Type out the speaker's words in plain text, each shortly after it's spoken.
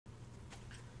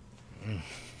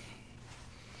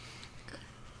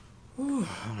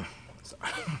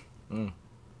Sorry.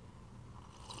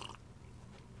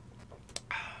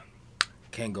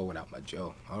 Can't go without my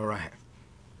Joe. All right.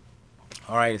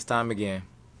 All right, it's time again.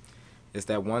 It's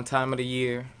that one time of the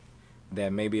year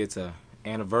that maybe it's a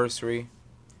anniversary,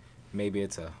 maybe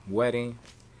it's a wedding,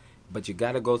 but you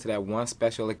got to go to that one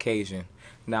special occasion.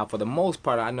 Now, for the most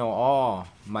part, I know all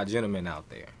my gentlemen out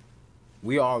there.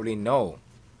 We already know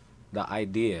the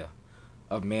idea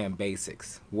of man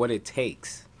basics, what it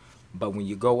takes. But when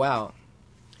you go out,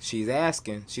 she's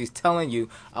telling you,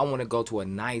 I want to go to a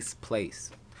nice place.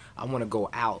 I want to go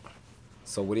out.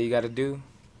 So what do you got to do?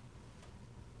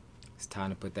 It's time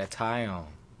to put that tie on.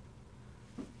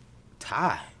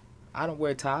 Tie? I don't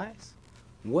wear ties.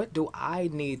 What do I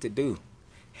need to do?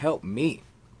 Help me.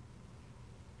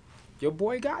 Your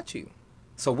boy got you.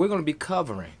 So we're going to be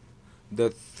covering the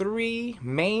 3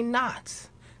 main knots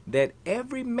that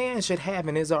every man should have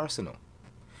in his arsenal.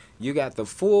 You got the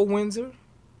full Windsor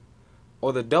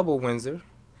or the double Windsor,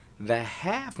 the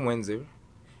half Windsor,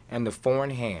 and the 4 in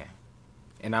hand.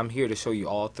 And I'm here to show you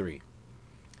all 3.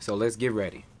 So let's get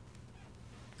ready.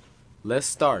 Let's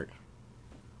start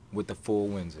with the full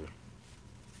Windsor.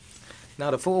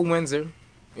 Now the full Windsor,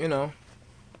 you know,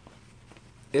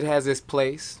 it has its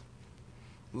place.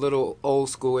 Little old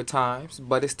school at times,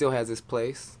 but it still has its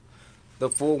place. The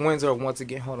full Windsor, once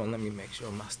again, hold on, let me make sure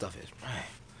my stuff is right.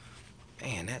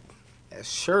 Man, that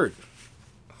shirt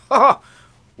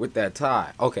with that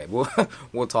tie. Okay,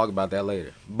 we'll talk about that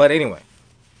later. But anyway,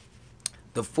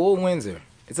 the full Windsor,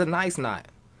 it's a nice knot.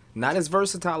 Not as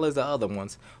versatile as the other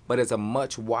ones, but it's a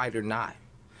much wider knot.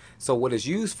 So what it's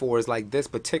used for is like this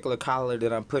particular collar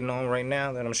that I'm putting on right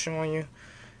now that I'm showing you.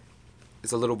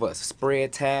 It's a little bit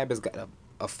spread tab. It's got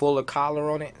a fuller collar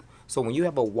on it. So when you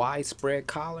have a wide spread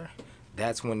collar,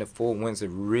 that's when the full Windsor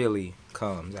really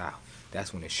comes out.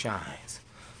 That's when it shines.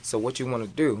 So what you want to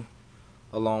do,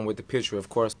 along with the picture, of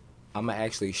course, I'm going to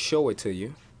actually show it to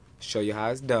you, show you how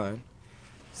it's done,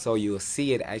 so you'll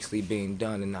see it actually being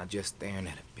done and not just staring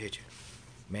at a picture.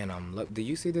 Man, do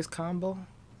you see this combo?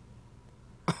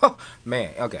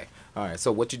 Man, okay. All right,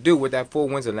 so what you do with that full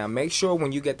Windsor, now make sure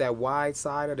when you get that wide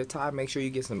side of the tie, make sure you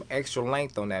get some extra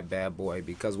length on that bad boy,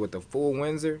 because with the full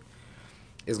Windsor,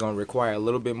 it's going to require a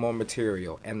little bit more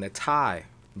material. And the tie,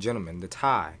 gentlemen, the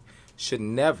tie should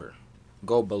never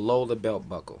go below the belt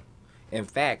buckle. In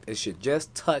fact, it should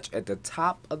just touch at the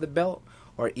top of the belt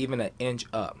or even an inch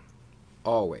up.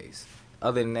 Always.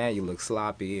 Other than that, you look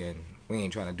sloppy, and we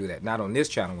ain't trying to do that. Not on this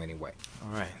channel anyway.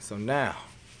 All right, so now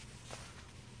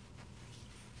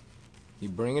you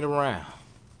bring it around.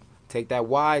 Take that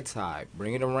wide side,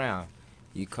 bring it around.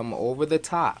 You come over the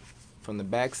top from the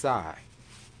back side.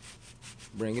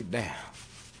 Bring it down.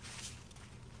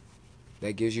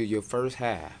 That gives you your first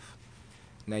half.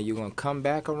 Now you're going to come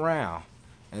back around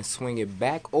and swing it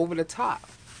back over the top.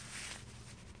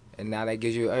 And now that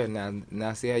gives you,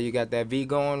 now see how you got that V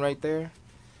going right there?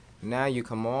 Now you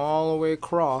come all the way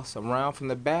across, around from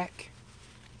the back,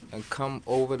 and come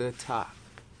over the top.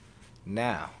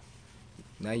 Now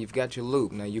you've got your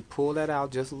loop. Now you pull that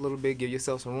out just a little bit, give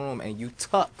yourself some room, and you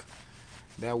tuck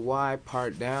that wide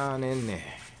part down in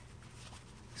there.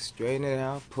 Straighten it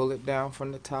out, pull it down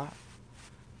from the top.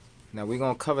 Now we're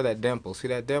going to cover that dimple. See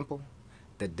that dimple?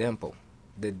 The dimple.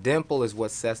 The dimple is what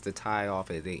sets the tie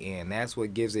off at the end. That's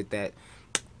what gives it that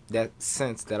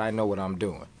sense that I know what I'm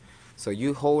doing. So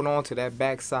you hold on to that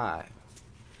back side.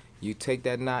 You take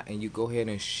that knot and you go ahead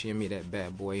and shimmy that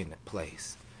bad boy into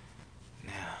place.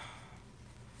 Now,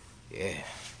 yeah,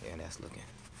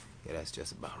 that's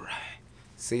just about right.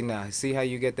 See now, see how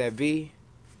you get that V?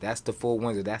 That's the full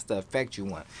Windsor. That's the effect you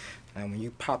want. And when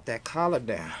you pop that collar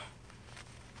down,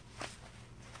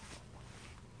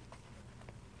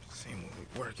 see what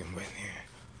we're working with here.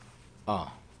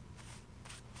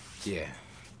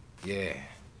 Yeah.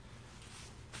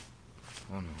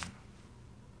 Hold on.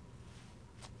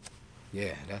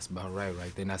 Yeah, that's about right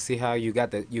there. Now see how you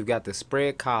got the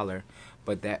spread collar,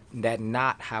 but that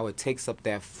knot, how it takes up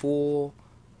that full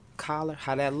collar,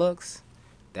 how that looks,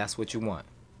 that's what you want.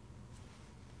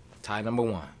 Tie number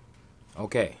 1.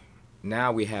 Okay,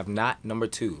 now we have knot number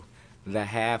 2, the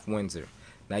half Windsor.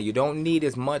 Now you don't need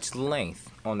as much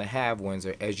length on the half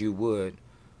Windsor as you would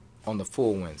on the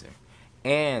full Windsor.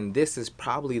 And this is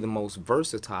probably the most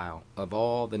versatile of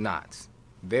all the knots.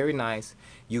 Very nice.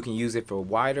 You can use it for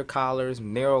wider collars,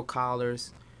 narrow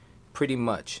collars, pretty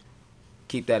much.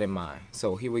 Keep that in mind.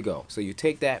 So here we go. So you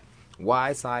take that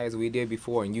wide side as we did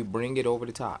before and you bring it over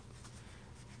the top.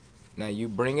 Now you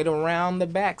bring it around the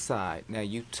back side. Now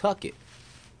you tuck it.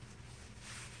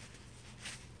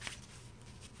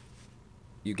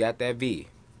 you got that V.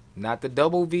 Not the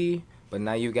double V, but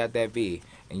now you got that V.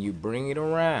 And you bring it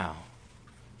around.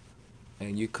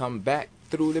 And you come back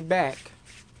through the back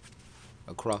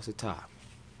across the top.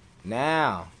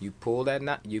 Now you pull that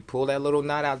knot, you pull that little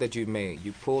knot out that you made.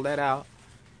 You pull that out,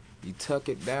 you tuck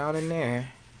it down in there,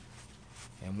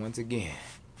 and once again,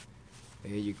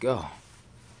 there you go.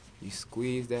 You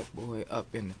squeeze that boy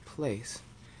up into place.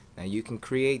 Now you can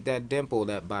create that dimple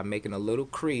that by making a little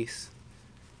crease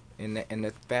in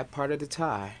the fat part of the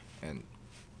tie and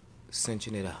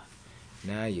cinching it up.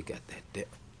 Now you got that dip.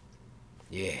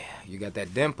 Yeah, you got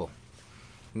that dimple.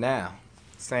 Now,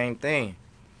 same thing.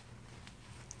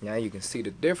 Now you can see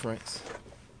the difference.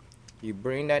 You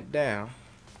bring that down.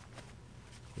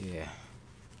 Yeah.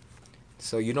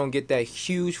 So you don't get that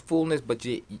huge fullness, but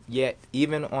yet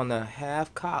even on a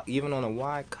half collar, even on a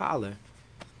wide collar,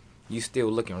 you still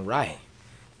looking right.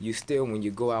 You still, when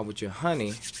you go out with your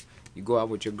honey, you go out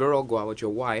with your girl, go out with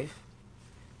your wife,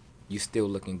 you still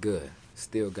looking good.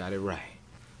 Still got it right.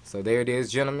 So there it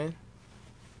is, gentlemen.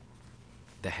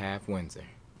 The half Windsor.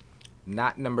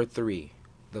 Knot number 3,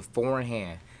 the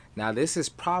 4-in-hand. Now this is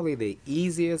probably the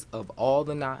easiest of all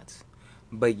the knots,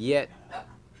 but yet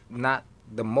not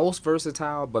the most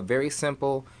versatile, but very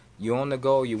simple. You on the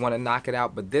go, you want to knock it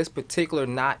out, but this particular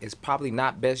knot is probably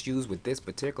not best used with this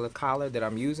particular collar that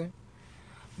I'm using,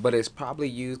 but it's probably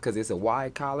used because it's a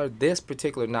wide collar. This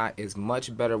particular knot is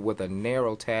much better with a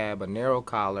narrow tab, a narrow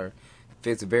collar,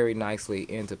 fits very nicely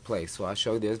into place. So I'll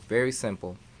show you this, very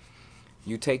simple.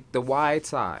 You take the wide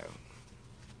side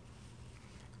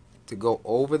to go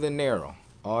over the narrow.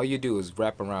 All you do is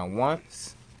wrap around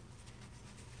once,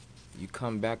 you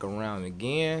come back around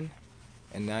again,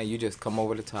 and now you just come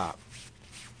over the top.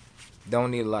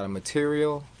 Don't need a lot of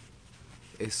material.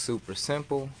 It's super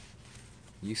simple.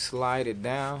 You slide it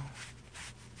down.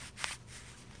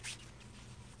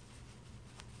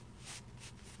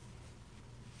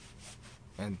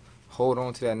 And hold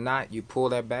on to that knot. You pull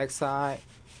that back side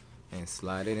and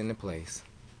slide it into place.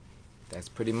 That's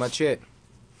pretty much it.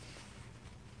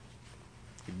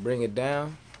 You bring it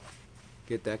down,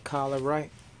 get that collar right.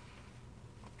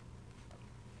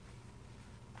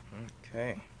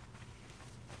 Okay.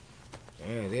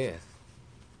 There it is.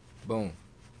 Boom.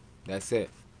 That's it.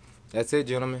 That's it,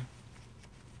 gentlemen.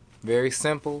 Very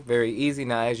simple, very easy.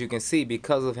 Now, as you can see,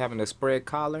 because of having a spread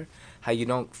collar, how you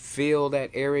don't fill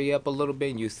that area up a little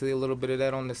bit, and you see a little bit of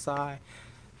that on the side.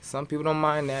 Some people don't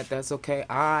mind that. That's okay.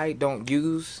 I don't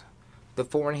use the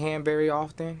 4-in-hand very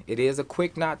often. It is a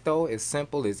quick knot though. It's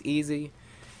simple. It's easy.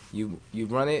 You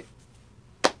run it.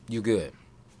 You good.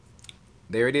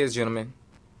 There it is, gentlemen.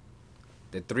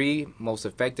 The 3 most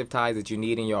effective ties that you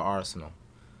need in your arsenal: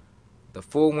 the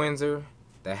full Windsor,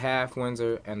 the half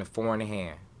Windsor, and the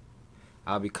 4-in-hand.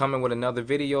 I'll be coming with another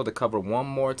video to cover one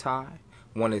more tie.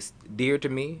 One is dear to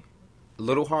me, a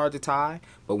little hard to tie,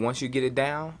 but once you get it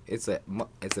down, it's a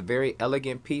very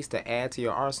elegant piece to add to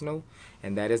your arsenal,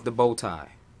 and that is the bow tie.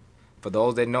 For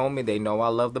those that know me, they know I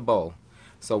love the bow.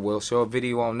 So we'll show a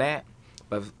video on that.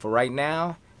 But for right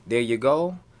now, there you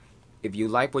go. If you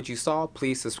like what you saw,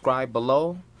 please subscribe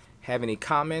below. Have any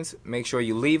comments, make sure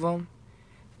you leave them.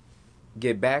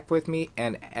 Get back with me,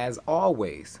 and as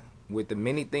always, with the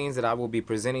many things that I will be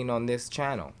presenting on this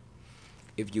channel,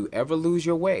 if you ever lose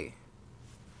your way,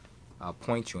 I'll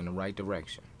point you in the right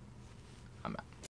direction.